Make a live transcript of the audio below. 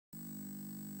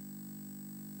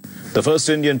the first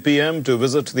Indian PM to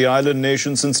visit the island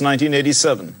nation since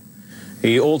 1987.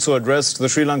 He also addressed the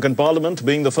Sri Lankan Parliament,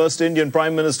 being the first Indian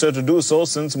Prime Minister to do so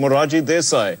since Morarji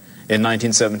Desai in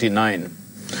 1979.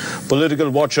 Political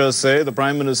watchers say the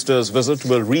Prime Minister's visit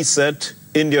will reset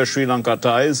India-Sri Lanka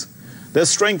ties. There's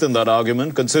strength in that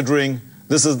argument, considering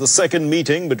this is the second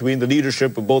meeting between the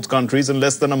leadership of both countries in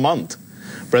less than a month.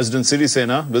 President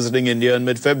Sirisena visiting India in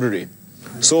mid-February.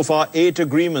 So far, 8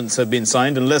 agreements have been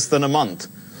signed in less than a month.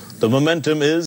 The momentum is